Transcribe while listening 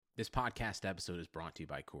This podcast episode is brought to you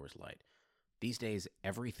by Coors Light. These days,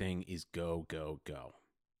 everything is go, go, go.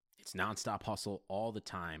 It's nonstop hustle all the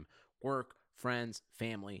time. Work, friends,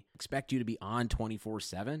 family expect you to be on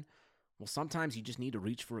 24/7. Well, sometimes you just need to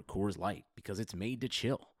reach for a Coors Light because it's made to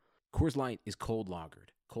chill. Coors Light is cold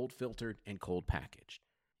lagered, cold filtered, and cold packaged.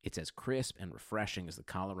 It's as crisp and refreshing as the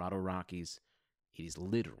Colorado Rockies. It is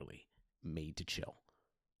literally made to chill.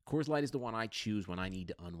 Coors Light is the one I choose when I need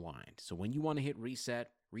to unwind. So when you want to hit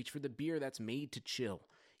reset, reach for the beer that's made to chill.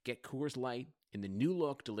 Get Coors Light in the new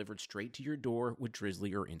look delivered straight to your door with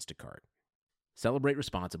Drizzly or Instacart. Celebrate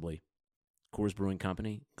responsibly. Coors Brewing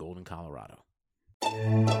Company, Golden, Colorado.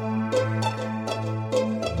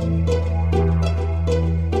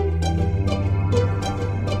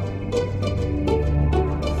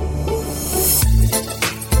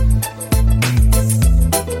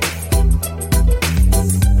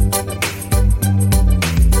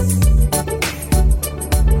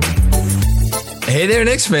 Hey there,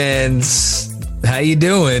 Knicks fans. How you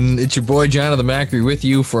doing? It's your boy, Jonathan Macri, with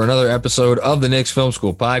you for another episode of the Knicks Film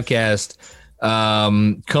School podcast.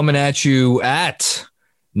 Coming at you at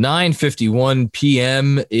 9:51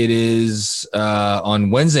 p.m. It is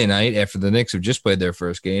on Wednesday night after the Knicks have just played their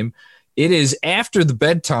first game. It is after the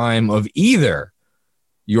bedtime of either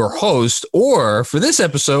your host or, for this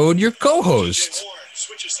episode, your co-host.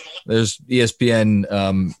 There's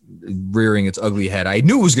ESPN rearing its ugly head. I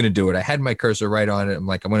knew it was going to do it. I had my cursor right on it. I'm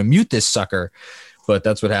like, I'm going to mute this sucker. But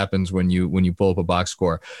that's what happens when you pull up a box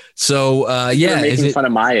score. So, You're making fun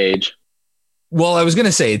of my age. Well, I was going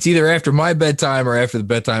to say it's either after my bedtime or after the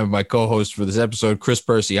bedtime of my co-host for this episode, Chris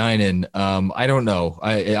Persianen. I don't know.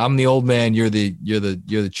 I'm the old man. You're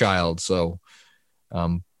the child. So,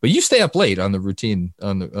 but you stay up late on the routine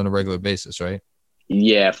on a regular basis, right?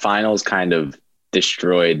 Yeah, finals kind of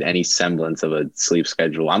destroyed any semblance of a sleep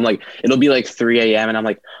schedule. I'm like, it'll be like 3 a.m. and I'm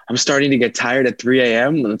like, I'm starting to get tired at 3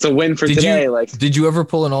 a.m. It's a win for today. Did you ever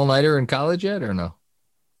pull an all-nighter in college yet or no?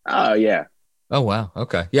 Oh, yeah. Oh, wow.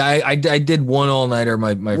 Okay. Yeah, I did one all-nighter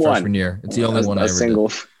my freshman year. It's the only one I ever single.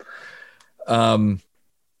 Did.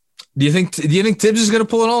 Do you think Tibbs is going to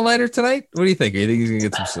pull an all-nighter tonight? What do you think? Do you think he's going to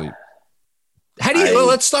get some sleep? Well,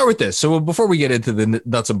 let's start with this. So before we get into the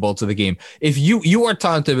nuts and bolts of the game, if you are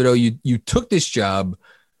Tom Thibodeau, you took this job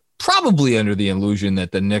probably under the illusion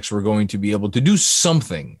that the Knicks were going to be able to do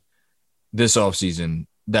something this offseason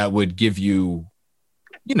that would give you,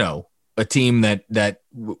 a team that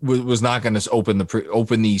was not going to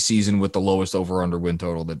open the season with the lowest over-under win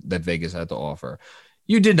total that Vegas had to offer.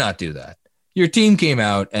 You did not do that. Your team came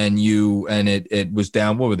out and it was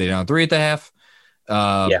down. What were they down? 3 at the half?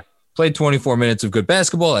 Yeah. Played 24 minutes of good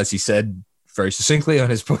basketball, as he said very succinctly on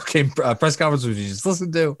his post-game press conference, which you just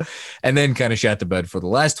listened to, and then kind of shat the bed for the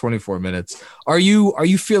last 24 minutes. How are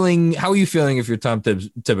you feeling if you're Tom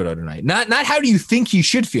Thibodeau tonight? Not how do you think he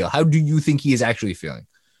should feel? How do you think he is actually feeling?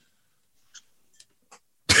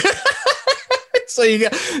 So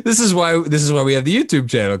this is why we have the YouTube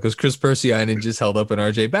channel, because Chris Persianen just held up an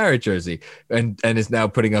RJ Barrett jersey and is now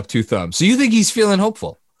putting up 2 thumbs. So you think he's feeling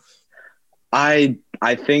hopeful? I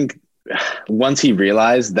think once he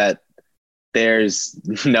realized that there's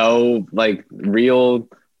no real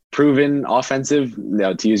proven offensive,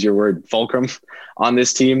 to use your word, fulcrum on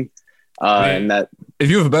this team, and that if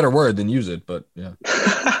you have a better word, then use it. But yeah,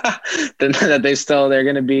 then that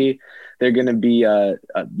they're going to be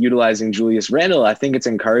utilizing Julius Randle. I think it's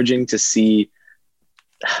encouraging to see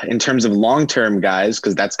in terms of long-term guys,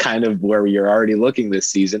 because that's kind of where you're already looking this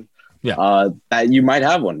season. Yeah, that you might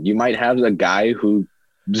have one. You might have a guy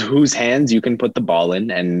whose hands you can put the ball in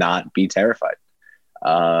and not be terrified.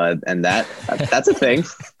 And that's a thing.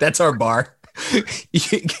 That's our bar.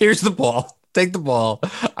 Here's the ball. Take the ball.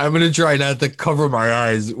 I'm gonna try not to cover my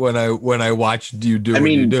eyes when I watch you do what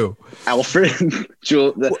you do. Alfred,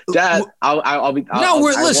 Dad, I'll be.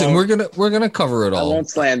 We're gonna cover it all. I won't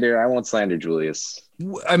slander Julius.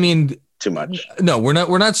 I mean, too much. No, we're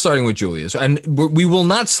not starting with Julius, and we will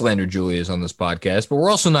not slander Julius on this podcast. But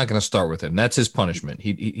we're also not going to start with him. That's his punishment.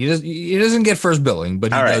 He doesn't get first billing,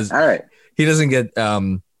 but he doesn't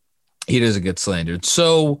get slandered.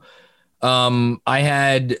 So, I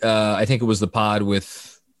had I think it was the pod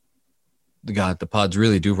with the pods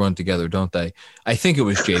really do run together, don't they? I think it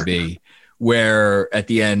was JB, where at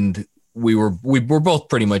the end we were both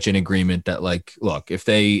pretty much in agreement that, look, if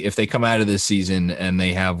they come out of this season and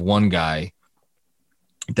they have one guy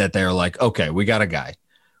that they're like, okay, we got a guy,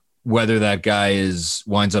 whether that guy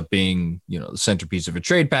winds up being, the centerpiece of a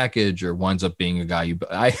trade package, or winds up being a guy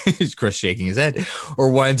Chris shaking his head,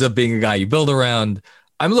 or winds up being a guy you build around.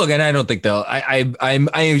 And I don't think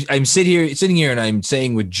I'm sitting here and I'm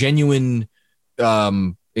saying with genuine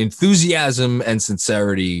enthusiasm and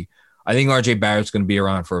sincerity. I think RJ Barrett's going to be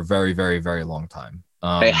around for a very, very, very long time.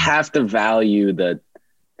 They have to value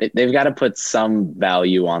they've got to put some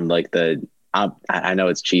value on like I know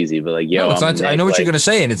it's cheesy, but like, yo, no, it's not, I know what you're going to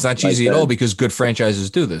say, and it's not cheesy at all because good franchises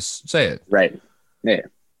do this. Say it. Right. Yeah.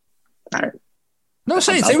 All right. No,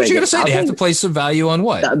 say it. Say what you're going to say. They have to place some value on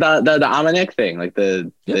what? The Amanek thing, like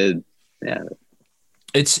yeah.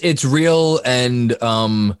 It's real,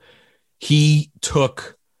 and he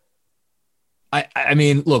took. I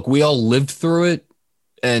mean, look, we all lived through it,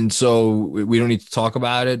 and so we don't need to talk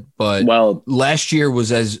about it. But last year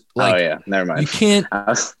was as like, oh yeah, never mind. You can't.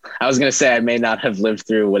 I was gonna say I may not have lived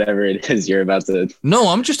through whatever it is you're about to. No,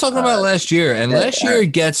 I'm just talking about last year, and last year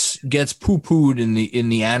gets poo-pooed in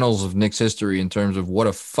the annals of Knicks history in terms of what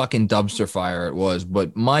a fucking dumpster fire it was.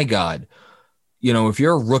 But my God, if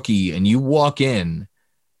you're a rookie and you walk in,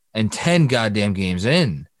 and 10 goddamn games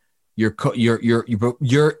in, you're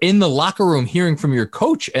in the locker room hearing from your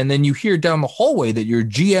coach, and then you hear down the hallway that your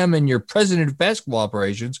GM and your president of basketball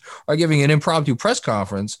operations are giving an impromptu press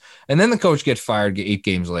conference, and then the coach gets fired 8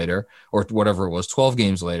 games later or whatever it was, 12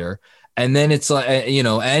 games later, and then it's like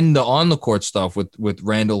and the on the court stuff with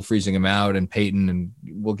Randall freezing him out and Payton, and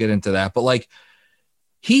we'll get into that, but like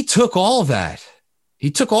he took all of that, he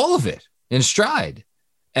took all of it in stride.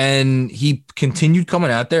 And he continued coming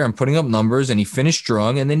out there and putting up numbers, and he finished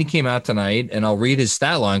strong. And then he came out tonight, and I'll read his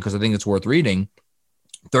stat line because I think it's worth reading.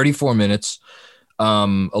 34 minutes,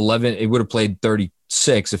 11. It would have played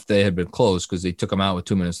 36 if they had been close because they took him out with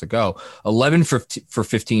 2 minutes to go. 11 for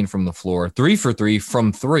 15 from the floor, 3 for 3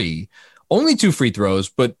 from 3, only 2 free throws,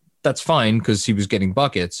 but that's fine because he was getting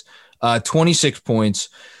buckets. 26 points,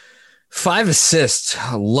 5 assists.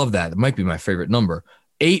 I love that. It might be my favorite number.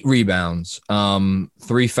 8 rebounds,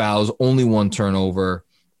 3 fouls, only 1 turnover.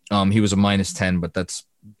 He was a -10, but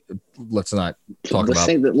let's not talk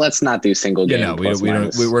about. Let's not do single game. Yeah,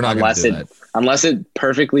 we're not going to do that. Unless it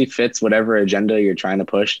perfectly fits whatever agenda you're trying to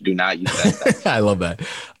push, do not use that. I love that.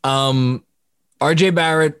 RJ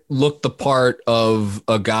Barrett looked the part of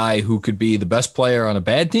a guy who could be the best player on a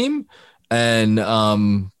bad team and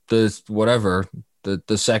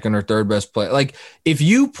the second or third best player. Like if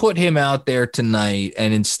you put him out there tonight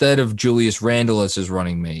and instead of Julius Randle as his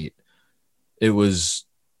running mate, if it was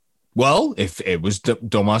Domas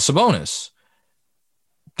Sabonis,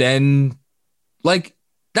 then like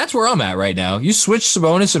that's where I'm at right now. You switch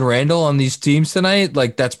Sabonis and Randle on these teams tonight,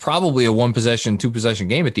 like that's probably a 1 possession, 2 possession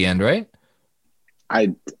game at the end, right?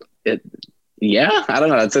 I don't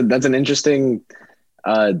know. That's an interesting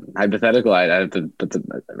hypothetical.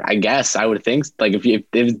 I guess I would think like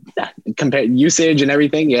if compare usage and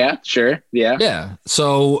everything, yeah, sure, yeah.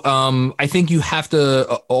 So I think you have to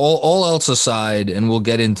all else aside, and we'll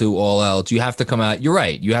get into all else. You have to come out. You're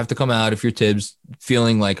right. You have to come out if you're Tibbs,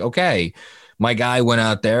 feeling like okay, my guy went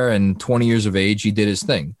out there and 20 years of age, he did his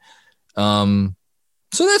thing.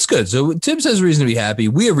 So that's good. So Tibbs has reason to be happy.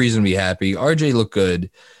 We have reason to be happy. RJ looked good.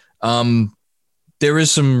 There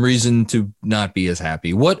is some reason to not be as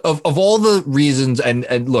happy. What of all the reasons,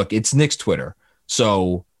 and look, it's Knicks Twitter,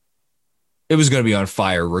 so it was going to be on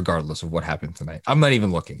fire regardless of what happened tonight. I'm not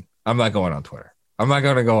even looking. I'm not going on Twitter. I'm not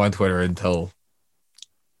going to go on Twitter until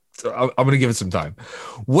I'm going to give it some time.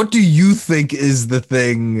 What do you think is the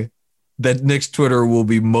thing that Knicks Twitter will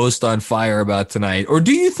be most on fire about tonight? Or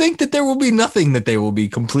do you think that there will be nothing that they will be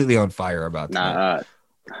completely on fire about tonight?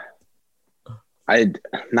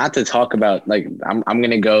 Not to talk about like I'm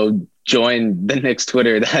gonna go join the Knicks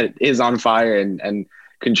Twitter that is on fire and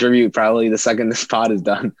contribute probably the second this pod is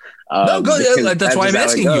done. No, go. That's why I'm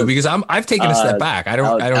asking you because I've taken a step back. I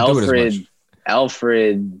don't do it as much.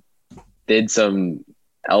 Alfred did some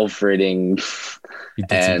Alfreding. He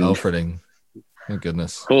did some Alfreding. Oh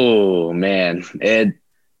goodness. Oh man,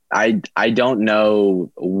 I don't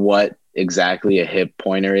know what exactly a hip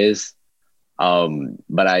pointer is.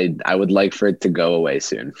 But I would like for it to go away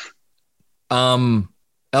soon.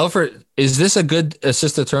 Alfred, is this a good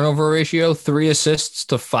assist to turnover ratio? 3 assists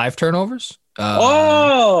to 5 turnovers? Is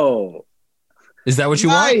that what you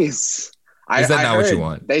want? Nice. Is that not what you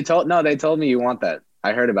want? They told me you want that.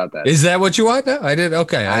 I heard about that. Is that what you want? No, I did.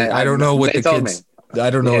 Okay. I don't know what the kids.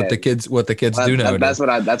 I don't know what the kids do now. That's what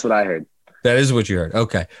I heard. That is what you heard.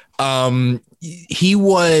 Okay. He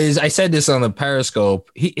was, I said this on the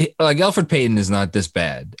Periscope. He like Elfrid Payton is not this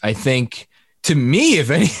bad. I think to me,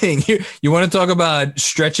 if anything, you want to talk about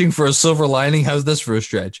stretching for a silver lining. How's this for a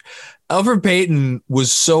stretch? Elfrid Payton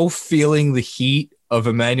was so feeling the heat of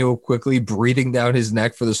Emmanuel Quickley breathing down his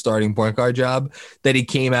neck for the starting point guard job that he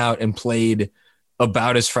came out and played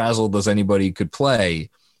about as frazzled as anybody could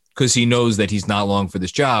play because he knows that he's not long for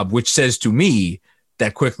this job, which says to me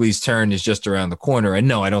that Quickly's turn is just around the corner. And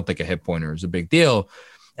no, I don't think a hit pointer is a big deal.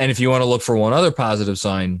 And if you want to look for one other positive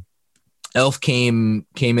sign, Elf came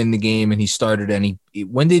in the game and he started. And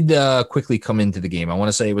when did Quickly come into the game? I want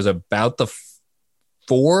to say it was about the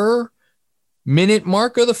 4-minute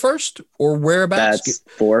mark of the first, or whereabouts. That's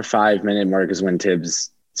 4 or 5 minute mark is when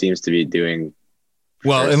Tibbs seems to be doing.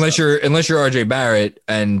 Well, unless you're RJ Barrett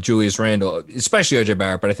and Julius Randle, especially RJ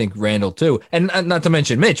Barrett, but I think Randle too, and not to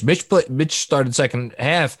mention Mitch. Mitch started second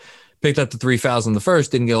half, picked up the 3 fouls in the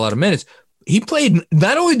first, didn't get a lot of minutes. He played.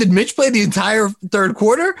 Not only did Mitch play the entire third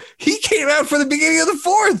quarter, he came out for the beginning of the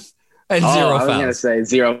fourth and 0 fouls. I was gonna say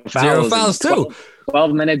 0 fouls. 0 fouls too.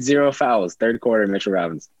 12 minutes, 0 fouls. Third quarter, Mitchell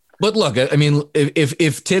Robinson. But look, I mean,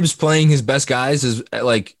 if Tibbs playing his best guys is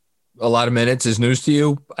like a lot of minutes is news to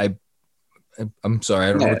you, I'm sorry, I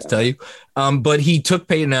don't know what to tell you. But he took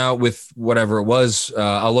Peyton out with whatever it was.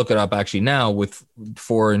 I'll look it up actually now with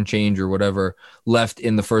 4 and change or whatever left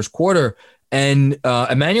in the first quarter. And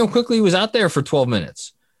Immanuel Quickley was out there for 12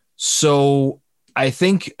 minutes. So I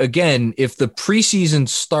think, again, if the preseason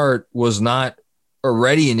start was not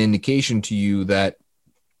already an indication to you that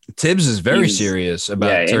Tibbs is very serious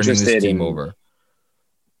about turning this team over.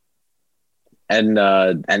 And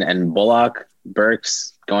Bullock,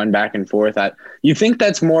 Burks going back and forth. You think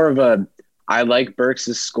that's more of a I like Burks'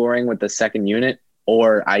 scoring with the second unit,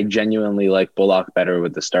 or I genuinely like Bullock better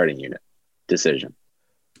with the starting unit decision?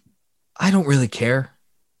 I don't really care.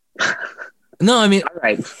 No, I mean, all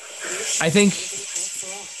right. I think,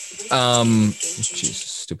 Jesus,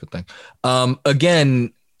 stupid thing.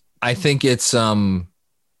 Again, I think it's, I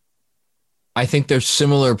think they're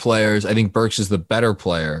similar players. I think Burks is the better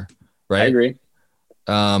player, right? I agree.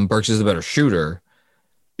 Burks is the better shooter.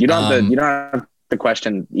 You don't have to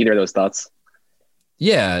question either of those thoughts.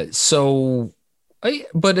 Yeah. So,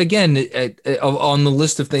 but again, on the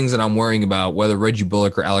list of things that I'm worrying about, whether Reggie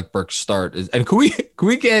Bullock or Alec Burks start, and can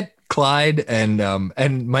we get Clyde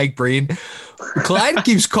and Mike Breen? Clyde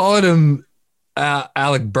keeps calling him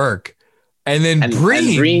Alec Burke. And then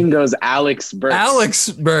Breen goes Alex Burks. Alex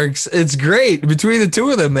Burks. It's great. Between the two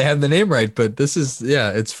of them, they have the name right. But this is,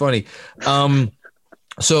 it's funny.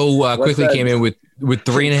 So Quickly came in with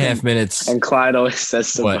 3.5 minutes. And Clyde always says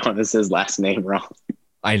Sabonis' last name wrong.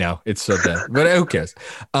 I know. It's so bad. But who cares?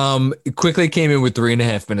 Quickly came in with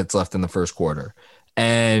 3.5 minutes left in the first quarter.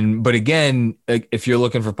 But again, if you're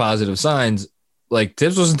looking for positive signs, like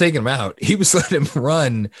Tibbs wasn't taking him out. He was letting him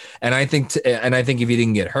run. And I think if he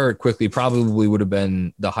didn't get hurt, Quickly probably would have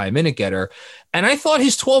been the high minute getter. And I thought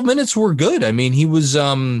his 12 minutes were good. I mean,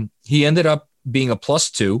 he ended up being a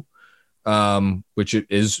 +2, which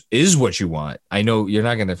is what you want. I know you're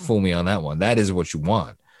not going to fool me on that one. That is what you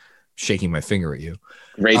want. Shaking my finger at you.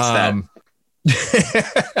 Great stat.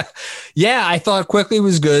 Yeah, I thought Quickly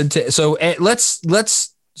was good. So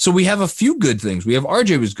we have a few good things. We have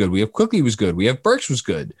RJ was good. We have Quickly was good. We have Burks was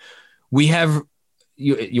good. We have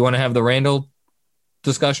you want to have the Randle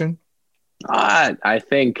discussion? I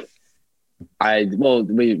think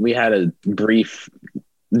we had a brief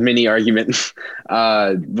mini argument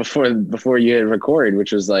before you hit record,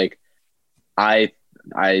 which was like I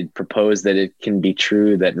proposed that it can be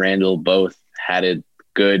true that Randle both had a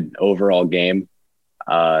good overall game,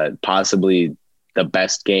 possibly the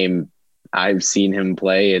best game I've seen him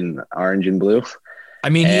play in orange and blue. I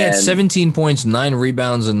mean, he had 17 points, 9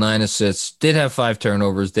 rebounds, and 9 assists, did have 5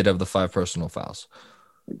 turnovers, did have the 5 personal fouls.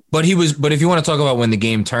 But if you want to talk about when the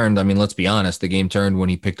game turned, I mean, let's be honest, the game turned when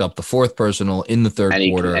he picked up the 4th personal in the third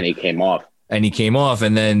quarter. And he came off.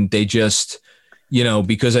 And then they just,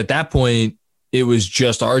 because at that point, it was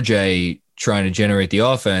just RJ trying to generate the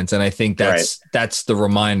offense. And I think that's the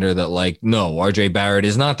reminder that, like, no, RJ Barrett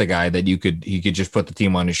is not the guy that he could just put the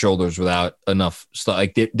team on his shoulders without enough stuff.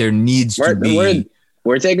 Like there needs to be.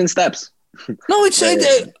 We're taking steps. No, it's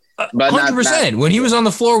 100%. When he was on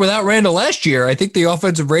the floor without Randle last year, I think the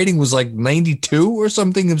offensive rating was like 92 or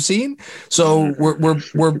something obscene. So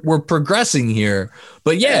we're progressing here.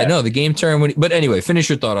 But no, the game turned but anyway, finish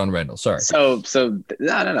your thought on Randle. Sorry. So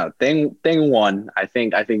no. Thing one, I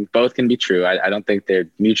think both can be true. I don't think they're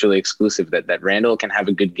mutually exclusive. That Randle can have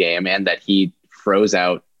a good game and that he froze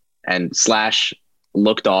out and /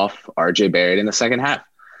 looked off RJ Barrett in the second half.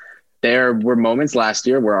 There were moments last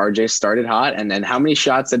year where RJ started hot, and then how many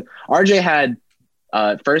shots that RJ had?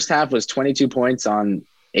 First half was 22 points on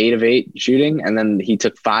 8 of 8 shooting, and then he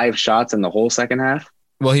took 5 shots in the whole second half.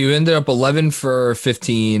 Well, he ended up 11 for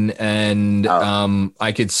 15, and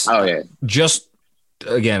I could just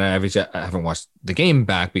again. I haven't watched the game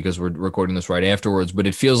back because we're recording this right afterwards, but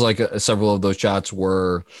it feels like several of those shots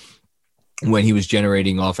were when he was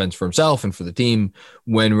generating offense for himself and for the team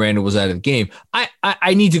when Randall was out of the game.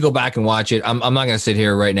 I need to go back and watch it. I'm not going to sit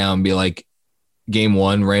here right now and be like, game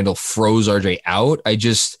one, Randall froze RJ out.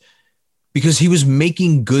 Because he was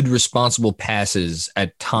making good, responsible passes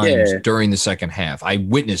at times during the second half. I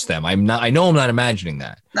witnessed them. I know I'm not imagining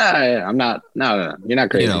that. I'm not. No, you're not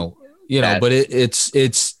crazy. But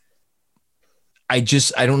I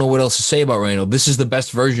don't know what else to say about Randall. This is the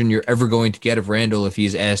best version you're ever going to get of Randall if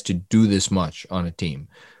he's asked to do this much on a team,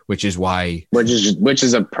 which is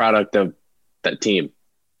a product of that team.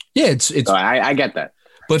 Yeah, it's. So I get that.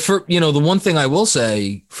 But for, the one thing I will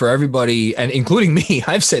say for everybody, and including me,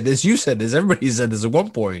 I've said this, you said this, everybody said this at one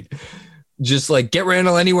point, just like get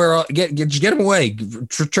Randall anywhere, get him away,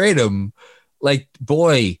 trade him. Like,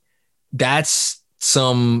 boy, that's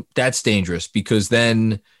dangerous, because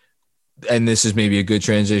then, and this is maybe a good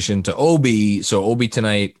transition to Obi. So Obi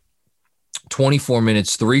tonight, 24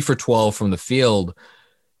 minutes, 3 for 12 from the field,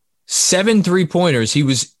 7 3-pointers. He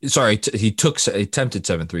attempted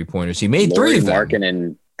 7 3-pointers. He made 3 of them.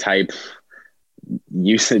 Markkanen type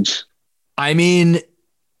usage. I mean,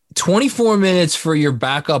 24 minutes for your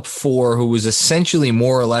backup 4, who was essentially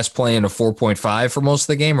more or less playing a 4.5 for most of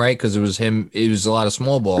the game, right? Because it was him. It was a lot of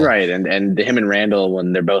small ball, right? And him and Randall,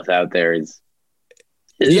 when they're both out there, is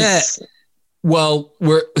yeah. Well,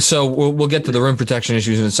 we'll get to the rim protection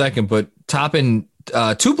issues in a second, but Toppin,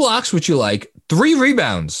 2 blocks, which you like, 3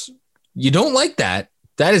 rebounds. You don't like that.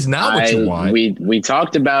 That is not what you want. We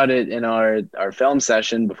talked about it in our film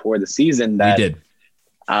session before the season that we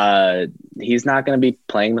did. He's not going to be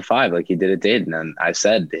playing the 5 like he did at Dayton. And I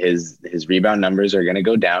said his rebound numbers are going to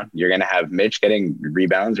go down. You're going to have Mitch getting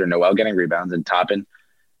rebounds or Noel getting rebounds and Toppin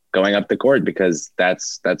going up the court, because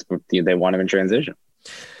that's what they want him in transition.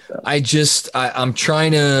 So. I'm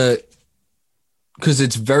trying to, because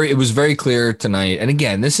it was very clear tonight. And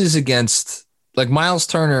again, this is against, like, Miles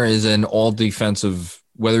Turner is an all defensive,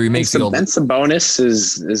 whether he makes the and Sabonis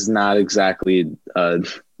is not exactly a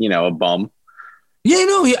bum. Yeah,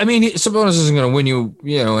 no, Sabonis isn't going to win you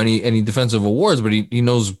any defensive awards, but he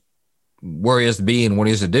knows where he has to be and what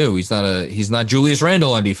he has to do. He's not Julius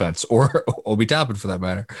Randle on defense, or Obi Toppin for that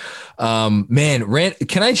matter.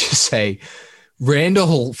 Can I just say,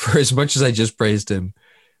 Randall, for as much as I just praised him,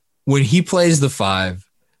 when he plays the 5,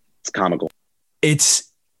 it's comical. It's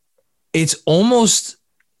almost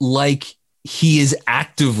like he is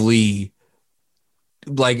actively,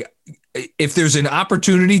 like, if there's an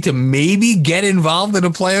opportunity to maybe get involved in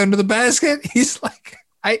a play under the basket, he's like,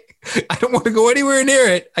 I don't want to go anywhere near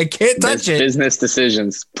it. I can't touch it. Business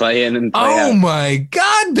decisions, play in and play out. Oh my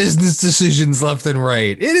God, business decisions left and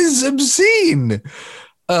right. It is obscene.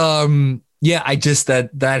 Yeah,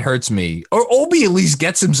 that hurts me. Or Obi at least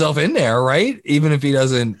gets himself in there, right? Even if he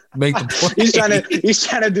doesn't make the play. he's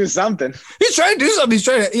trying to do something. He's trying to do something. He's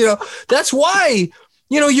trying to, that's why,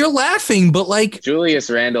 you're laughing, but like Julius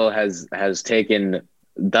Randle has taken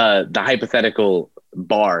the hypothetical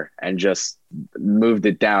bar and just moved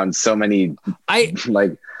it down so many.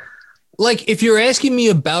 Like if you're asking me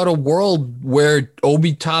about a world where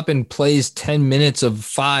Obi Toppin plays 10 minutes of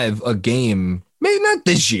 5 a game, maybe not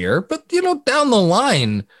this year, but down the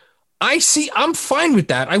line, I'm fine with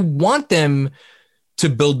that. I want them to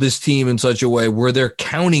build this team in such a way where they're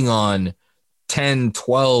counting on 10,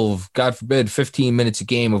 12, God forbid, 15 minutes a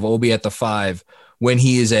game of Obi at the 5 when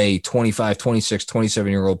he is a 25, 26,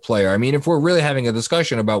 27-year-old player. I mean, if we're really having a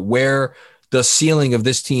discussion about where the ceiling of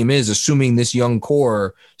this team is, assuming this young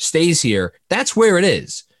core stays here, that's where it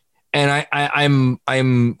is. And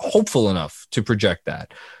I'm hopeful enough to project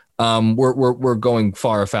that. We're going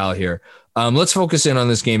far afoul here. Let's focus in on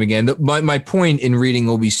this game again. My point in reading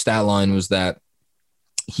Obi's stat line was that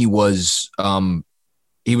he was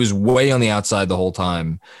way on the outside the whole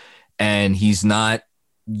time, and he's not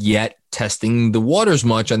yet testing the waters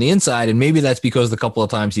much on the inside. And maybe that's because the couple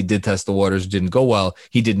of times he did test the waters didn't go well.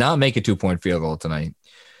 He did not make a 2-point field goal tonight.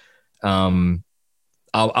 I'm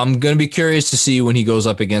going to be curious to see when he goes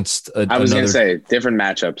up against I was going to say different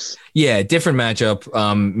matchups. Yeah, different matchup.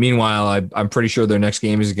 Meanwhile, I'm pretty sure their next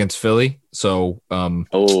game is against Philly. So,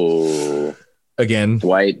 again,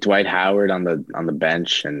 Dwight Howard on the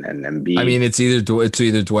bench and Embiid. I mean, it's either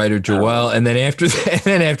Dwight or Joel, and then after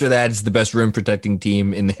that, it's the best rim protecting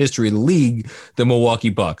team in the history of the league, the Milwaukee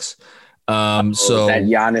Bucks. So that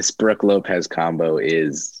Giannis Brook Lopez combo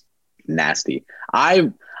is nasty.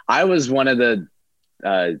 I was one of the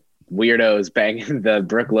weirdos banging the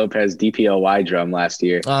Brook Lopez DPOY drum last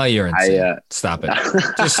year. Oh, you're insane. Stop it.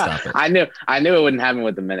 Just stop it. I knew it wouldn't happen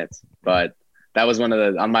with the minutes, but that was one of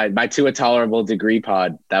the, on my To a Tolerable Degree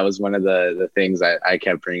pod, that was one of the things I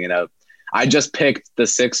kept bringing up. I just picked the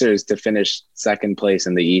Sixers to finish second place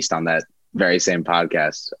in the East on that very same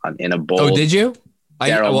podcast in a bold. Oh, did you?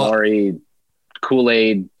 Daryl Morey,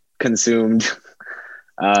 Kool-Aid consumed.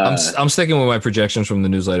 I'm sticking with my projections from the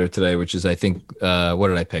newsletter today, which is I think what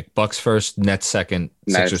did I pick? Bucks first, Nets second,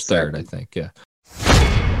 Sixers third. I think, yeah.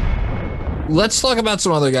 Let's talk about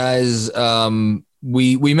some other guys.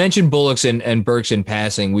 We mentioned Bullocks and Burks in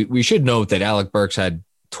passing. We should note that Alec Burks had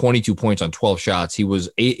 22 points on 12 shots.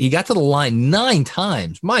 He got to the line 9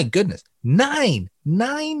 times. My goodness, nine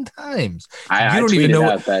times. You don't even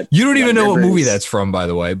know what movie that's from, by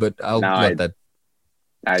the way. But I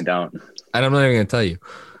don't. And I'm not even going to tell you.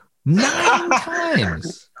 9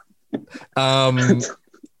 times.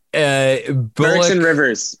 Burks and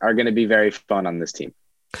Rivers are going to be very fun on this team.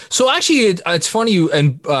 So actually, it's funny.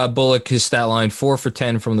 Bullock, his stat line, 4 for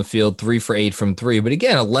 10 from the field, 3 for 8 from 3. But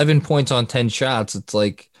again, 11 points on 10 shots. It's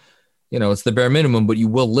like, it's the bare minimum, but you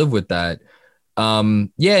will live with that.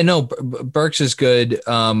 Burks is good.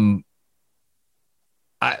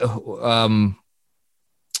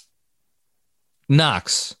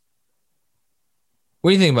 Knox. What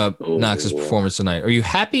do you think about Knox's performance tonight? Are you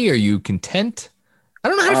happy? Are you content? I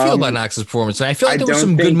don't know how to feel about Knox's performance tonight. I feel like there were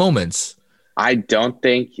some good moments. I don't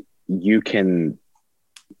think you can,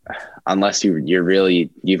 unless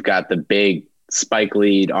you've got the big Spike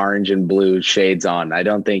Lee orange and blue shades on. I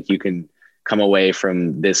don't think you can come away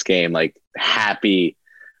from this game like happy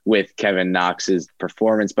with Kevin Knox's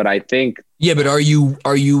performance. But I think, but are you?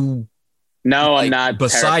 No, I'm not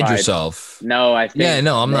beside terrified. Yourself. No, I think.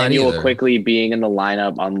 I'm not either. Quickly being in the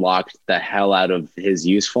lineup unlocked the hell out of his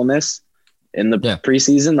usefulness in the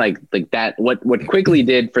preseason. Like that. What Quickly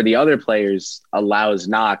did for the other players allows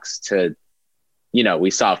Knox to, we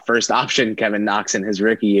saw first option Kevin Knox in his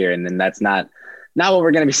rookie year, and then that's not what we're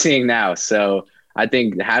going to be seeing now. So I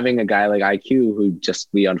think having a guy like IQ, who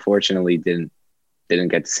we unfortunately didn't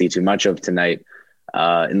get to see too much of tonight,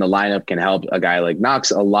 in the lineup can help a guy like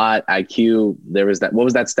Knox a lot. IQ, there was that. What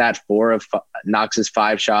was that stat? 4 of Knox's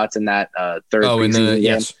 5 shots in that third preseason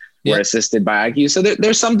game were assisted by IQ. So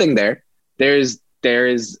there's something there. There is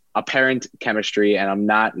apparent chemistry, and I'm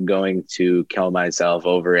not going to kill myself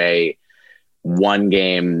over a one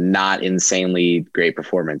game, not insanely great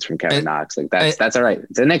performance from Kevin Knox. Like that's all right.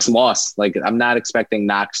 It's a Knicks loss. Like I'm not expecting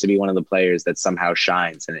Knox to be one of the players that somehow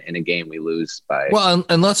shines in a game we lose by. Well,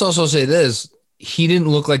 and let's also say this. He didn't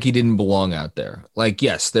look like he didn't belong out there. Like,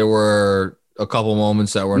 yes, there were a couple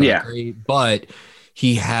moments that were not great, but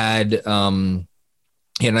he had a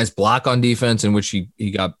nice block on defense in which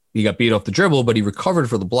he got beat off the dribble, but he recovered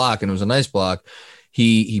for the block, and it was a nice block.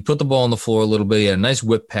 He put the ball on the floor a little bit. He had a nice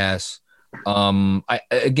whip pass.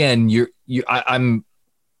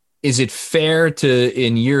 Is it fair to,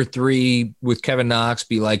 in year 3 with Kevin Knox,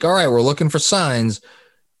 be like, all right, we're looking for signs?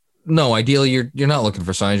 No, ideally you're not looking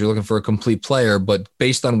for signs. You're looking for a complete player. But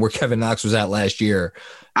based on where Kevin Knox was at last year,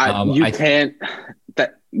 going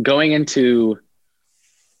into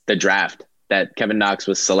the draft that Kevin Knox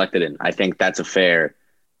was selected in, I think that's a fair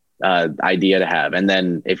idea to have. And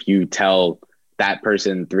then if you tell that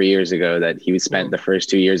person 3 years ago that he spent the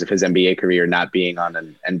first 2 years of his NBA career not being on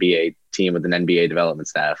an NBA team with an NBA development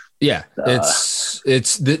staff. Yeah,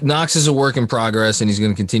 Knox is a work in progress, and he's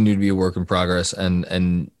going to continue to be a work in progress,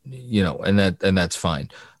 and that's fine.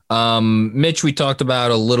 Mitch, we talked about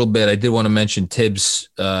a little bit. I did want to mention Tibbs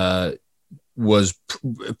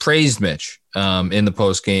praised Mitch in the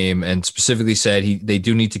post game, and specifically said they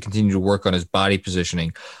do need to continue to work on his body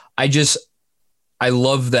positioning. I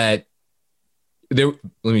love that. Let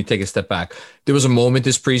me take a step back. There was a moment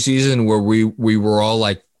this preseason where we were all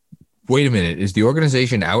like, wait a minute, is the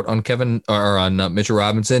organization out on Kevin or on Mitchell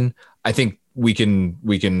Robinson? I think we can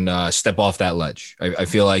step off that ledge. I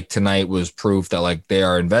feel like tonight was proof that like they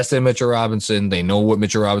are invested in Mitchell Robinson. They know what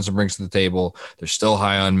Mitchell Robinson brings to the table. They're still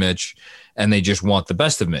high on Mitch, and they just want the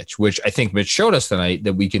best of Mitch, which I think Mitch showed us tonight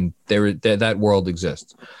that we can. That world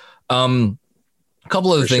exists. A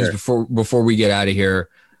couple other things before we get out of here.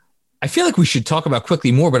 I feel like we should talk about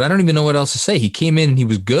Quickly more, but I don't even know what else to say. He came in and he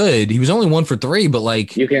was good. He was only 1 for 3, but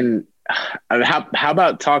like you can. How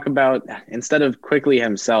about talk about, instead of Quickly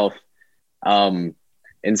himself,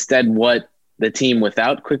 instead what the team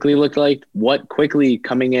without Quickly looked like, what Quickly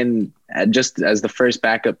coming in just as the first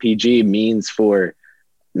backup PG means for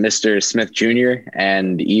Mr. Smith Jr.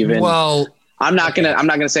 and even I'm not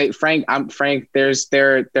gonna say Frank. There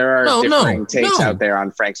are differing takes out there on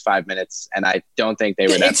Frank's 5 minutes, and I don't think they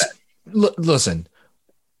were that bad. Listen,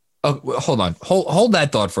 hold on, hold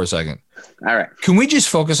that thought for a second. All right, can we just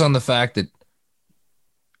focus on the fact that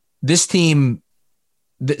this team,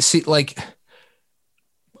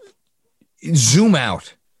 zoom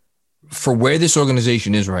out for where this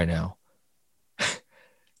organization is right now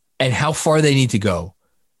and how far they need to go,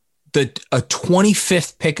 that a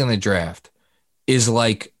 25th pick in the draft is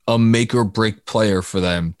like a make or break player for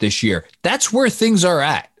them this year. That's where things are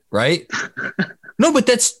at, right? No, but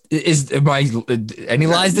any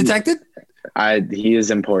lies detected? He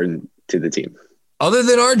is important to the team. Other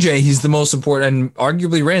than RJ, he's the most important, and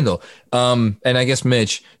arguably Randall, and I guess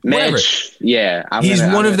Mitch. Yeah, he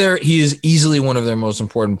is easily one of their most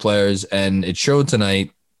important players, and it showed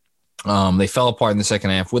tonight. They fell apart in the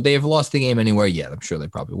second half. Would they have lost the game anywhere? Yeah, I'm sure they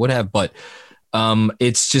probably would have, but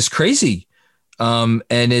it's just crazy. And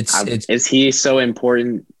is he so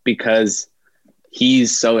important because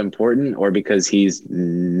he's so important, or because he's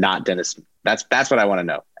not Dennis? That's what I want to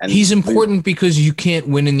know. And he's important because you can't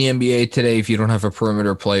win in the NBA today if you don't have a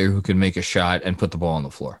perimeter player who can make a shot and put the ball on the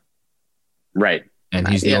floor. Right. And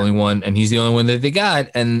he's the only one, and he's the only one that they got.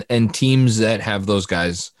 And teams that have those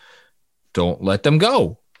guys don't let them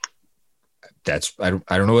go. I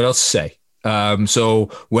don't know what else to say. So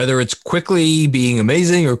whether it's quickly being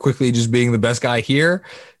amazing or quickly just being the best guy here,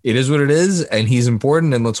 it is what it is. And he's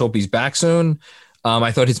important, and let's hope he's back soon.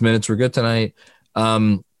 I thought his minutes were good tonight.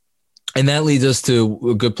 And that leads us to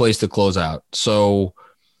a good place to close out. So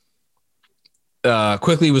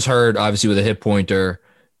quickly was hurt, obviously, with a hip pointer.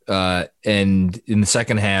 And in the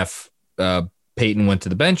second half, Peyton went to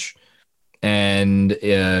the bench, and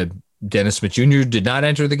Dennis Smith Jr. did not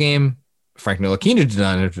enter the game. Frank Ntilikina did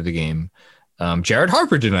not enter the game. Jared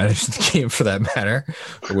Harper did not enter the game, for that matter.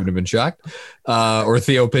 I wouldn't have been shocked. Or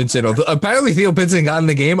Theo Pinson. Apparently Theo Pinson got in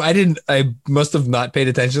the game. I must have not paid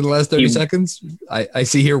attention the last 30 seconds. I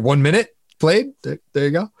see here 1 minute played. There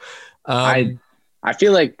you go. I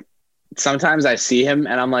feel like sometimes I see him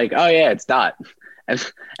and I'm like, oh yeah, it's Dot.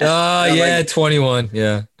 And yeah, like, 21.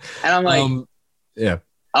 Yeah. And I'm like, yeah.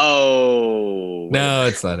 Oh no,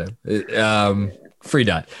 it's not him. Free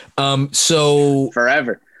Dot. So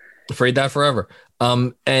forever. Afraid that forever.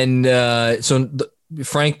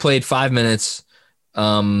 Frank played 5 minutes.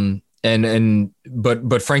 But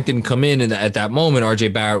Frank didn't come in, and at that moment,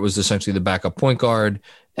 RJ Barrett was essentially the backup point guard.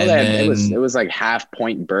 And it was like half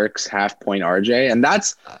point Burks, half point RJ, and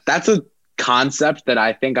that's a concept that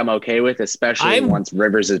I think I'm okay with, especially once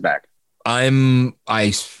Rivers is back.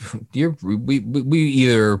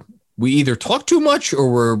 We either talk too much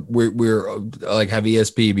or we're like have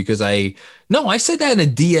ESP, because I said that in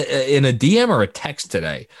a DM or a text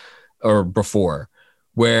today or before,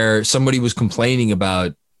 where somebody was complaining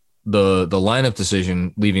about the lineup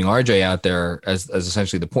decision, leaving RJ out there as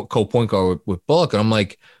essentially the co-point guard with Bullock. And I'm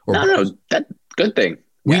like, that good thing.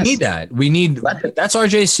 We need that. That's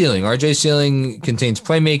RJ's ceiling. RJ's ceiling contains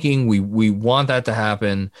playmaking. We want that to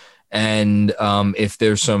happen. And if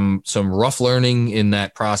there's some rough learning in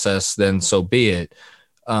that process, then so be it.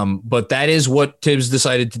 But that is what Tibbs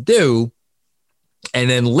decided to do. And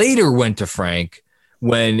then later went to Frank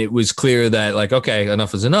when it was clear that, like, okay,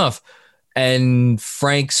 enough is enough. And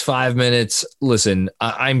Frank's 5 minutes, listen,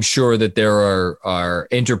 I'm sure that there are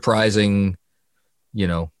enterprising,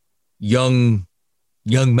 young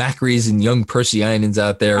Macris and young Persianins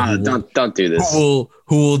out there. Don't do this. Who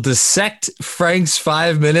will dissect Frank's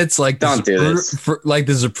 5 minutes like don't do this. Like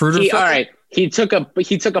the Zapruder. All right, he took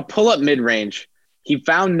a pull up mid range. He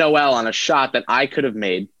found Noel on a shot that I could have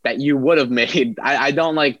made, that you would have made. I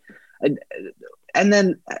don't like, and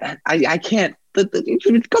then I can't. Go back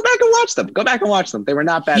and watch them. Go back and watch them. They were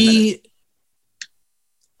not bad minutes.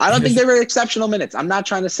 I don't think they were exceptional minutes. I'm not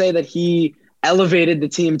trying to say that he elevated the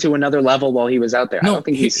team to another level while he was out there. I don't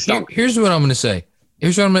think he stunk. Here's what I'm going to say.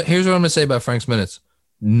 Here's what I'm going to say about Frank's minutes.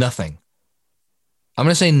 Nothing. I'm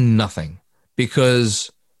going to say nothing, because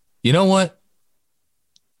you know what?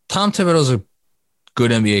 Tom Thibodeau's a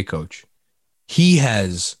good NBA coach. He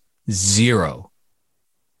has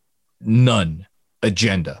none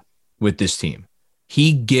agenda with this team.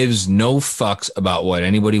 He gives no fucks about what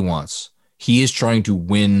anybody wants. He is trying to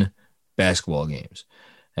win basketball games.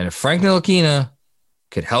 And if Frank Ntilikina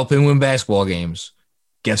could help him win basketball games,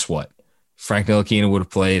 guess what? Frank Ntilikina would have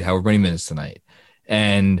played however many minutes tonight.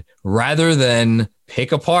 And rather than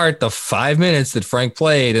pick apart the 5 minutes that Frank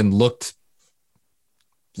played and looked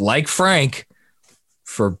like Frank,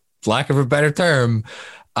 for lack of a better term,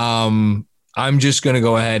 I'm just going to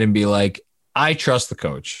go ahead and be like, I trust the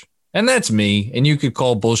coach. And that's me. And you could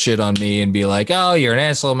call bullshit on me and be like, oh, you're an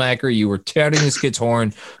asshole, Macker. You were touting this kid's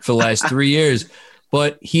horn for the last 3 years.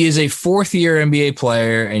 But he is a fourth-year NBA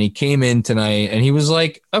player, and he came in tonight, and he was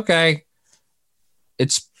like, okay,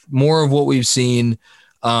 it's more of what we've seen.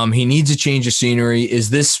 He needs a change of scenery. Is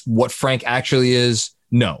this what Frank actually is?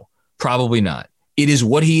 No, probably not. It is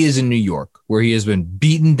what he is in New York, where he has been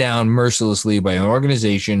beaten down mercilessly by an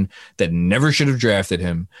organization that never should have drafted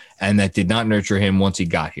him and that did not nurture him once he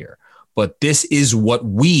got here. But this is what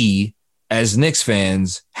we as Knicks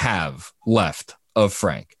fans have left of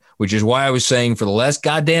Frank, which is why I was saying for the last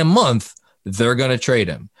goddamn month, they're going to trade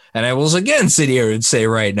him. And I will again sit here and say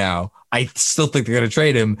right now, I still think they're going to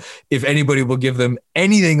trade him if anybody will give them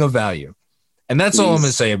anything of value. And that's all I'm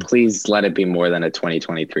going to say. Please let it be more than a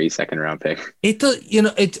 2023 second round pick. It does,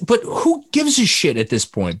 but who gives a shit at this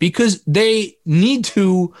point? Because they need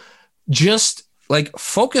to just like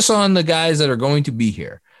focus on the guys that are going to be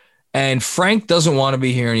here. And Frank doesn't want to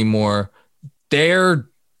be here anymore. They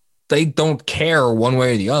don't care one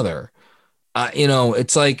way or the other.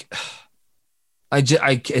 It's like,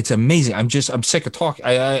 it's amazing. I'm sick of talking.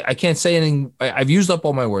 I can't say anything. I've used up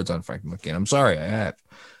all my words on Frank McKinnon. I'm sorry. I have.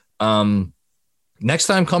 Next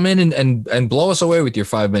time, come in and blow us away with your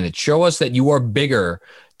 5 minutes. Show us that you are bigger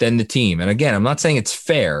than the team. And again, I'm not saying it's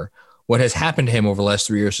fair. What has happened to him over the last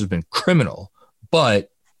 3 years has been criminal,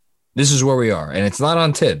 but this is where we are. And it's not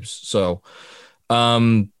on Tibbs. So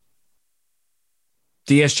DSJ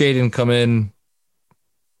didn't come in.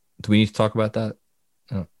 Do we need to talk about that?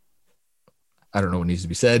 I don't know what needs to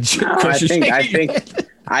be said. No, I think it's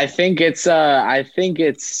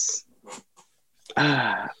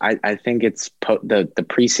the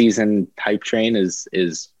preseason hype train is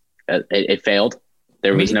it failed.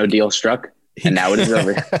 There was no deal struck, and now it is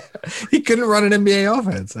over. He couldn't run an NBA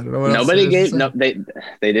offense. I don't know what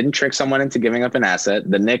they didn't trick someone into giving up an asset.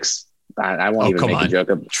 The Knicks. I won't even make a joke.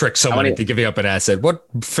 Trick someone into giving up an asset. What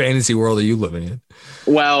fantasy world are you living in?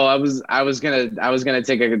 Well, I was gonna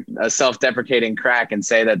take a self-deprecating crack and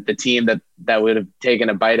say that the team that would have taken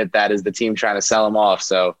a bite at that is the team trying to sell him off.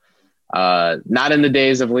 So, not in the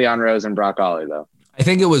days of Leon Rose and Brock Ollie, though. I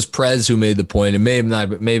think it was Prez who made the point. It may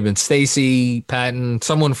have been Stacy Patton,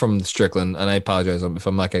 someone from Strickland, and I apologize if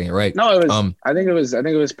I'm not getting it right. No, it was. I think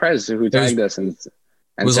it was Prez who tagged us and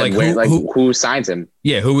was said, who signs him?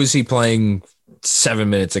 Yeah, who was he playing 7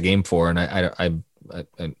 minutes a game for? And I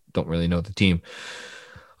don't really know the team.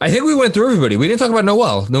 I think we went through everybody. We didn't talk about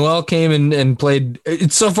Noel. Noel came and played.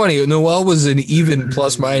 It's so funny. Noel was an even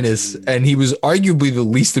plus minus, and he was arguably the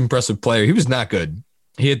least impressive player. He was not good.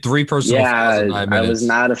 He had 3 personal fouls in 9 minutes. I was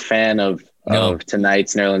not a fan of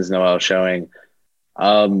tonight's Nerlens Noel showing.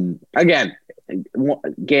 Again,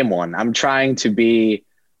 game 1. I'm trying to be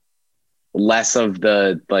less of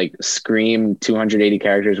the scream 280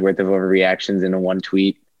 characters worth of overreactions into one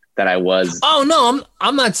tweet that I was. Oh no,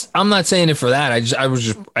 I'm not saying it for that. I was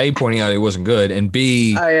just A, pointing out it wasn't good, and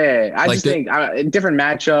B, I just think different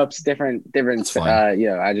matchups, different.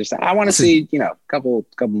 I want to see couple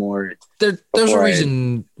more. There's a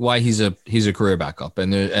reason why he's a career backup,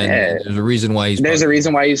 and there's a reason why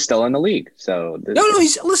he's still in the league. So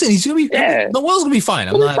he's gonna be. Yeah. Noel's gonna be fine.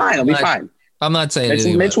 He'll be fine. I'm not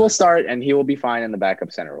saying Mitch will start and he will be fine in the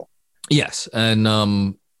backup center role. Yes, and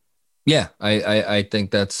I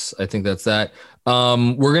think that's that.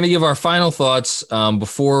 We're gonna give our final thoughts but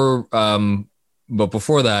before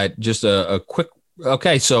that, just a quick.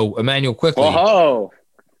 Okay, so Emmanuel, quickly. Oh,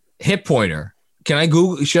 hip pointer. Can I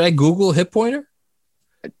Google? Should I Google hip pointer?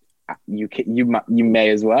 You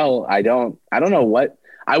may as well. I don't know what.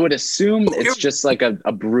 I would assume it's just like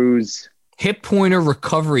a bruise. Hip pointer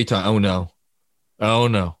recovery time. Oh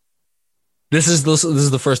no. This is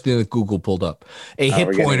the first thing that Google pulled up. A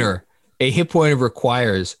hip pointer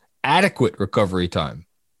requires adequate recovery time.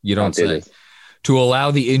 You don't say. To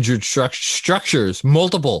allow the injured structures,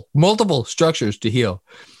 multiple structures to heal.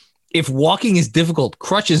 If walking is difficult,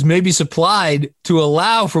 crutches may be supplied to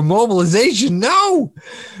allow for mobilization. No!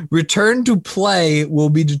 Return to play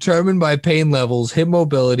will be determined by pain levels, hip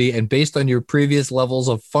mobility, and based on your previous levels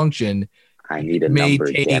of function. I need a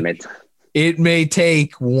number, damn it. It may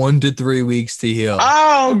take 1 to 3 weeks to heal.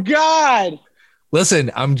 Oh, God! Listen,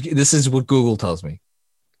 this is what Google tells me.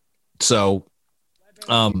 So,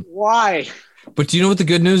 why? But do you know what the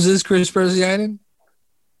good news is, Chris Persianen?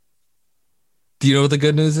 Do you know what the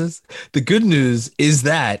good news is? The good news is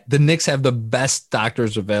that the Knicks have the best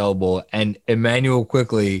doctors available, and Emmanuel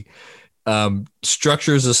Quickley,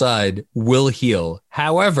 structures aside, will heal.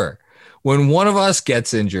 However, when one of us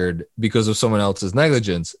gets injured because of someone else's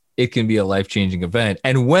negligence, it can be a life-changing event.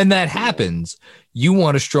 And when that happens, you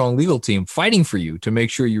want a strong legal team fighting for you to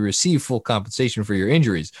make sure you receive full compensation for your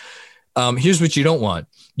injuries. Here's what you don't want.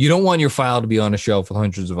 You don't want your file to be on a shelf with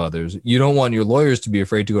hundreds of others. You don't want your lawyers to be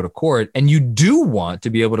afraid to go to court. And you do want to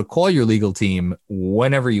be able to call your legal team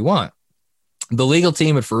whenever you want. The legal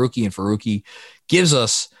team at Faruqi & Faruqi gives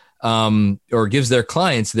us or gives their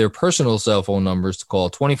clients their personal cell phone numbers to call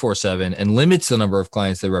 24/7 and limits the number of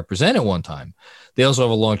clients they represent at one time. They also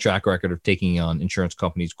have a long track record of taking on insurance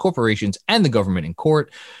companies, corporations, and the government in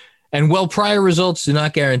court. And while prior results do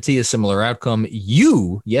not guarantee a similar outcome,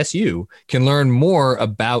 you can learn more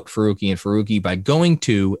about Faruqi and Faruqi by going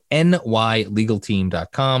to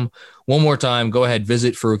nylegalteam.com. One more time, go ahead,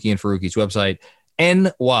 visit Faruqi and Faruqi's website,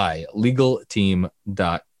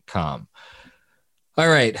 nylegalteam.com. All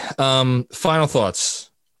right. Final thoughts.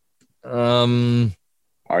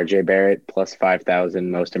 RJ Barrett plus 5,000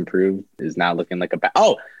 most improved is not looking like a bad.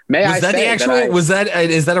 Oh, is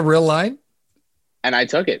that a real line? And I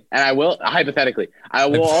took it. And I will hypothetically. I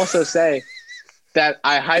will also say that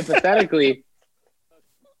I hypothetically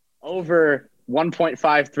over 1.5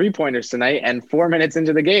 3-pointers tonight, and 4 minutes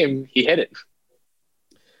into the game, he hit it.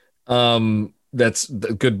 That's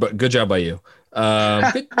good. Good job by you.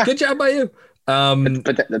 Good job by you.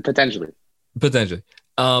 Potentially.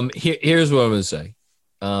 Here's what I'm gonna say.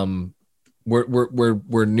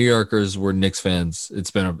 We're New Yorkers. We're Knicks fans.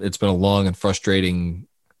 It's been a long and frustrating.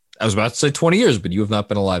 I was about to say 20 years, but you have not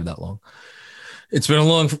been alive that long. It's been a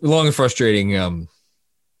long and frustrating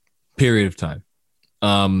period of time.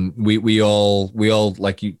 We all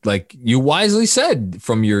like you wisely said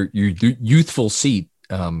from your youthful seat,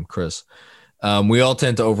 Chris. We all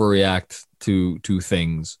tend to overreact to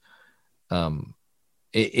things.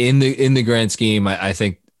 In the grand scheme, I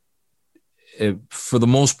think for the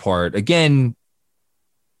most part, again,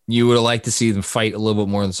 you would have liked to see them fight a little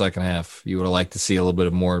bit more in the second half. You would have liked to see a little bit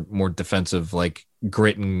of more defensive, like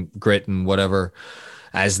grit and whatever,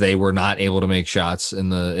 as they were not able to make shots in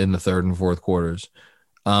the third and fourth quarters.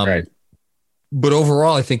 Right. But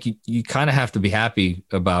overall, I think you kind of have to be happy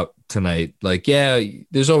about tonight. Like, yeah,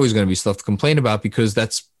 there's always going to be stuff to complain about because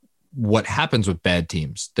that's what happens with bad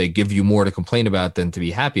teams. They give you more to complain about than to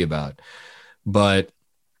be happy about. But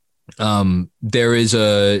there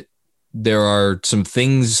are some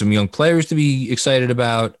things, some young players to be excited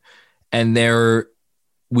about. And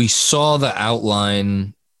we saw the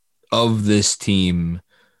outline of this team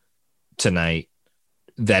tonight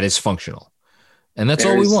that is functional. And that's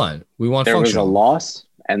all we want. We want there functional. Was a loss,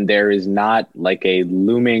 and there is not like a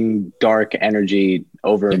looming dark energy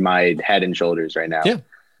over my head and shoulders right now.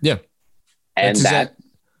 Yeah. And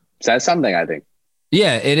that's something, I think.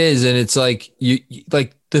 Yeah, it is. And it's like you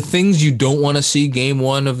like the things you don't want to see game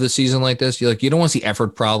one of the season like this. You don't want to see effort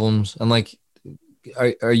problems. And like,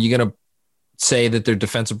 are you going to say that their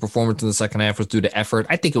defensive performance in the second half was due to effort?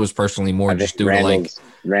 I think it was personally more just due to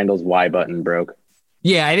Randall's Y button broke.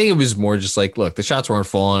 Yeah, I think it was more just like, look, the shots weren't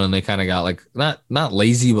falling and they kind of got like not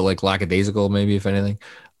lazy, but like lackadaisical, maybe, if anything.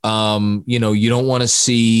 You don't want to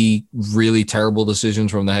see really terrible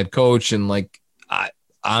decisions from the head coach. And like,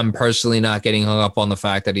 I'm personally not getting hung up on the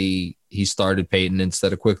fact that he started Peyton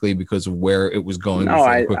instead of Quickly because of where it was going.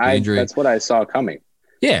 No, injury. That's what I saw coming.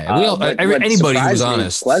 Yeah, anybody who was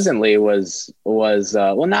honest pleasantly was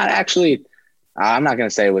well, not actually. I'm not going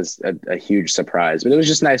to say it was a huge surprise, but it was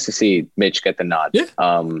just nice to see Mitch get the nod.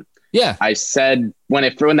 Yeah. I said when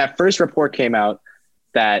that first report came out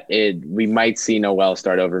that we might see Noel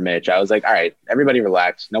start over Mitch, I was like, all right, everybody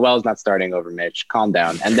relax. Noel's not starting over Mitch. Calm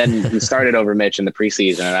down. And then he started over Mitch in the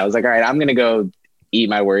preseason, and I was like, all right, I'm going to go eat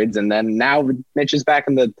my words. And then now Mitch is back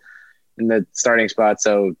in the starting spot,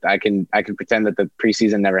 so I can pretend that the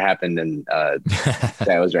preseason never happened, and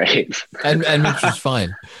that was right. and Mitch was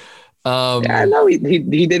fine. No, he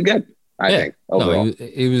did good. I think overall. No,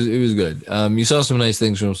 it was good. You saw some nice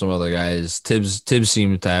things from some other guys. Tibbs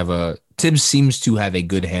seems to have a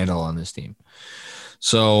good handle on this team.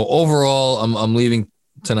 So overall, I'm leaving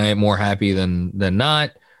tonight more happy than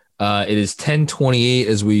not. It is 10:28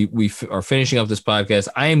 as we are finishing up this podcast.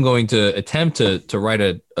 I am going to attempt to write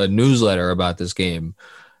a newsletter about this game.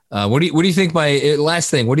 What do you think my last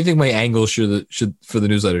thing? What do you think my angle should for the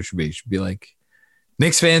newsletter should be? Should be like,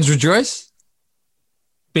 Knicks fans rejoice.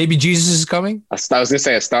 Baby Jesus is coming. I was going to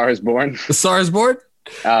say A Star is Born. A Star is Born?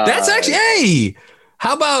 That's actually, hey,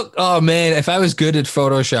 how about, oh man, if I was good at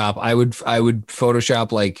Photoshop, I would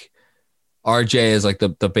Photoshop like RJ as like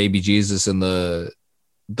the baby Jesus in the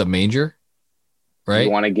manger, right?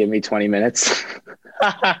 You want to give me 20 minutes?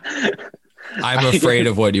 I'm afraid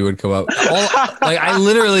of what you would come up. I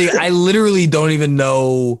literally don't even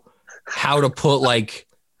know how to put like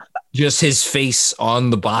just his face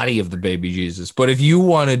on the body of the baby Jesus. But if you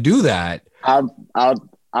want to do that, I'll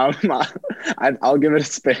give it a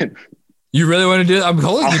spin. You really want to do it? I'm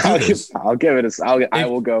holding you to this. I'll give it I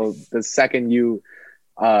will go the second you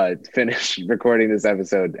finish recording this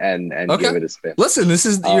episode and Okay. give it a spin. Listen, this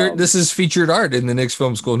is featured art in the Knicks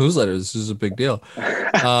Film School newsletter. This is a big deal.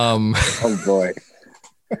 Oh boy.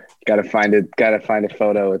 Gotta find a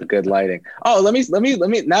photo with good lighting. Oh, let me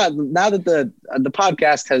now that the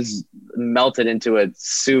podcast has melted into a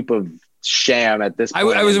soup of sham at this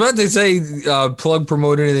point. I was about to say plug,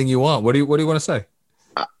 promote anything you want. What do you want to say?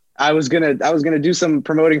 I was gonna do some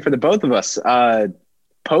promoting for the both of us.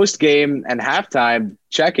 Post game and halftime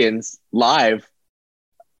check-ins live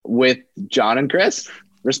with John and Chris,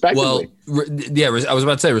 respectively. Well, yeah, I was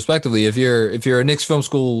about to say respectively. If you're a Knicks Film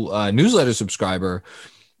School newsletter subscriber,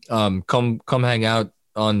 come hang out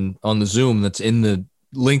on the Zoom that's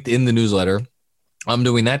linked in the newsletter. I'm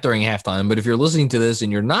doing that during halftime. But if you're listening to this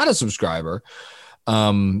and you're not a subscriber,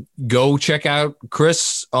 go check out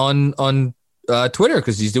Chris on Twitter,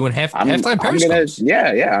 because he's doing halftime periscopes.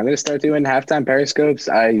 I'm gonna start doing halftime periscopes.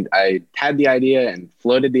 I had the idea and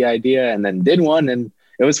floated the idea and then did one, and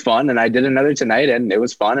it was fun. And I did another tonight, and it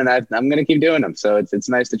was fun. And I'm gonna keep doing them. So it's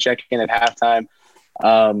nice to check in at halftime,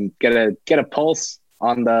 get a pulse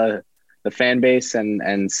on the fan base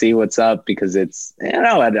and see what's up, because it's,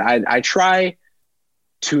 I try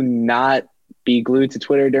to not be glued to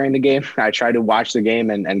Twitter during the game. I try to watch the game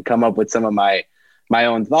and come up with some of my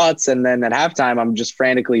own thoughts. And then at halftime, I'm just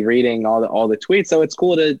frantically reading all the tweets. So it's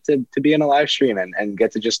cool to be in a live stream and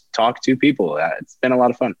get to just talk to people. It's been a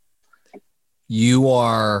lot of fun.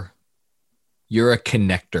 You're a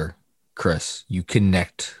connector, Chris. You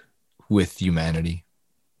connect with humanity,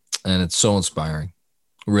 and it's so inspiring.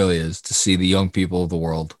 It really is, to see the young people of the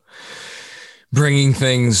world bringing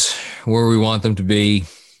things where we want them to be,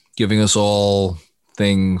 giving us all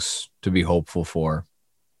things to be hopeful for.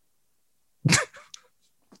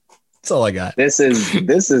 That's all I got. This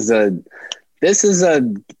is a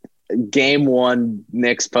game one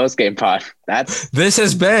Knicks postgame pod. This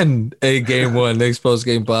has been a game one Knicks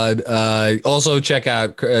postgame pod. Also check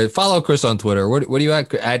out, follow Chris on Twitter. What are you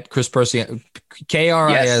at Chris Percy?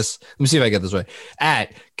 KRIS. Yes. Let me see if I get this right.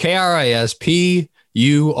 At KRISPURSIAN.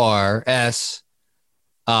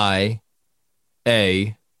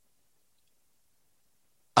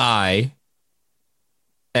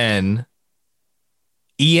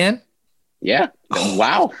 Yeah.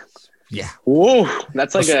 Wow. Yeah. Whoa.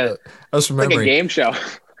 That's like a game show.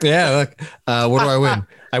 Yeah. Look, what do I win?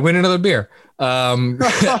 I win another beer. And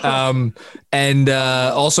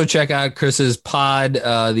also check out Chris's pod.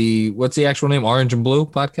 What's the actual name? Orange and Blue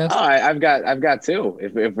podcast. Oh, I've got two.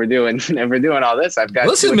 If we're doing all this, I've got.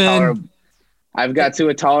 Listen, man. I've got To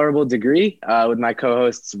a Tolerable Degree with my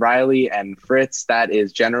co-hosts Riley and Fritz. That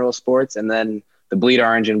is general sports, and then the Bleed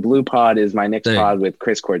Orange and Blue pod is my Knicks pod with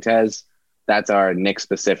Chris Cortez. That's our Knicks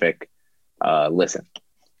specific listen.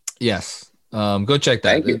 Yes. Go check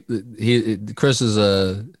that. Thank you. Chris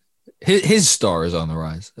is his star is on the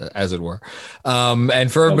rise, as it were.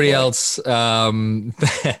 And for everybody else, thank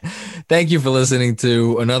you for listening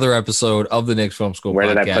to another episode of the Knicks Film School podcast.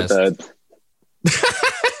 Where did I put the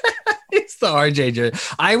It's the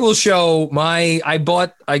RJJ. I will show I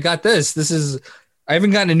got this. I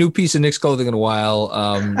haven't gotten a new piece of Knicks clothing in a while.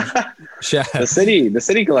 The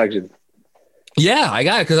city collection. Yeah, I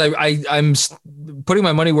got it because I'm putting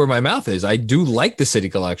my money where my mouth is. I do like the city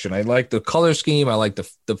collection. I like the color scheme. I like the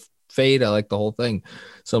fade. I like the whole thing.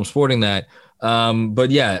 So I'm sporting that. But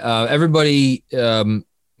yeah, everybody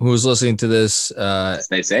who is listening to this,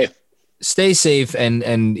 stay safe.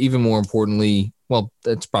 And even more importantly, well,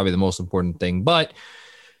 that's probably the most important thing, but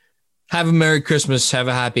have a Merry Christmas. Have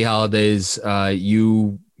a happy holidays.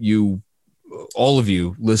 All of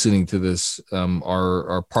you listening to this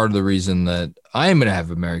are part of the reason that I am going to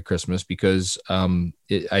have a Merry Christmas, because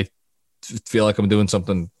I feel like I'm doing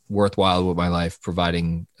something worthwhile with my life,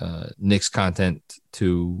 providing Knicks content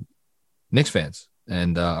to Knicks fans.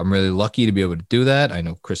 And I'm really lucky to be able to do that. I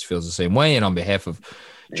know Chris feels the same way. And on behalf of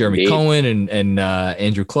Jeremy Cohen and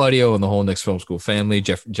Andrew Claudio and the whole Knicks Film School family,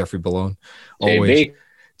 Jeffrey Ballone, always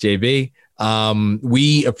JB.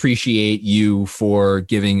 We appreciate you for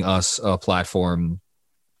giving us a platform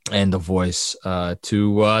and a voice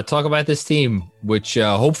to talk about this team, which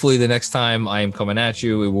hopefully the next time I am coming at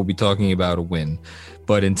you, it will be talking about a win.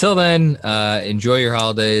 But until then, enjoy your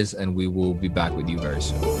holidays, and we will be back with you very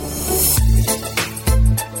soon.